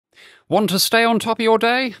Want to stay on top of your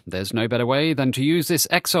day? There's no better way than to use this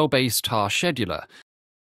Excel-based task scheduler.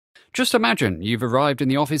 Just imagine you've arrived in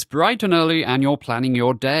the office bright and early and you're planning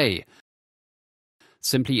your day.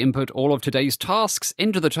 Simply input all of today's tasks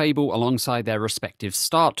into the table alongside their respective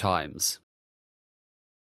start times.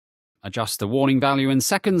 Adjust the warning value in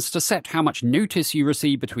seconds to set how much notice you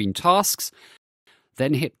receive between tasks,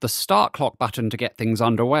 then hit the Start Clock button to get things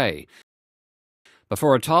underway.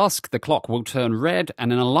 Before a task, the clock will turn red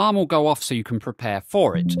and an alarm will go off so you can prepare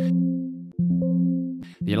for it.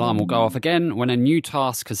 The alarm will go off again when a new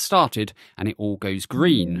task has started and it all goes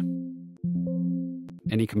green.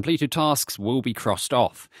 Any completed tasks will be crossed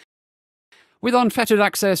off. With unfettered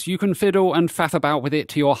access, you can fiddle and faff about with it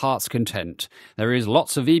to your heart's content. There is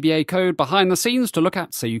lots of VBA code behind the scenes to look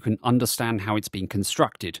at so you can understand how it's been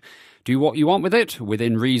constructed. Do what you want with it,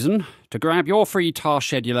 within reason. To grab your free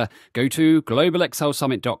task scheduler, go to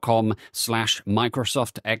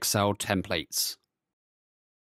globalexcelsummit.com/Microsoft Excel templates.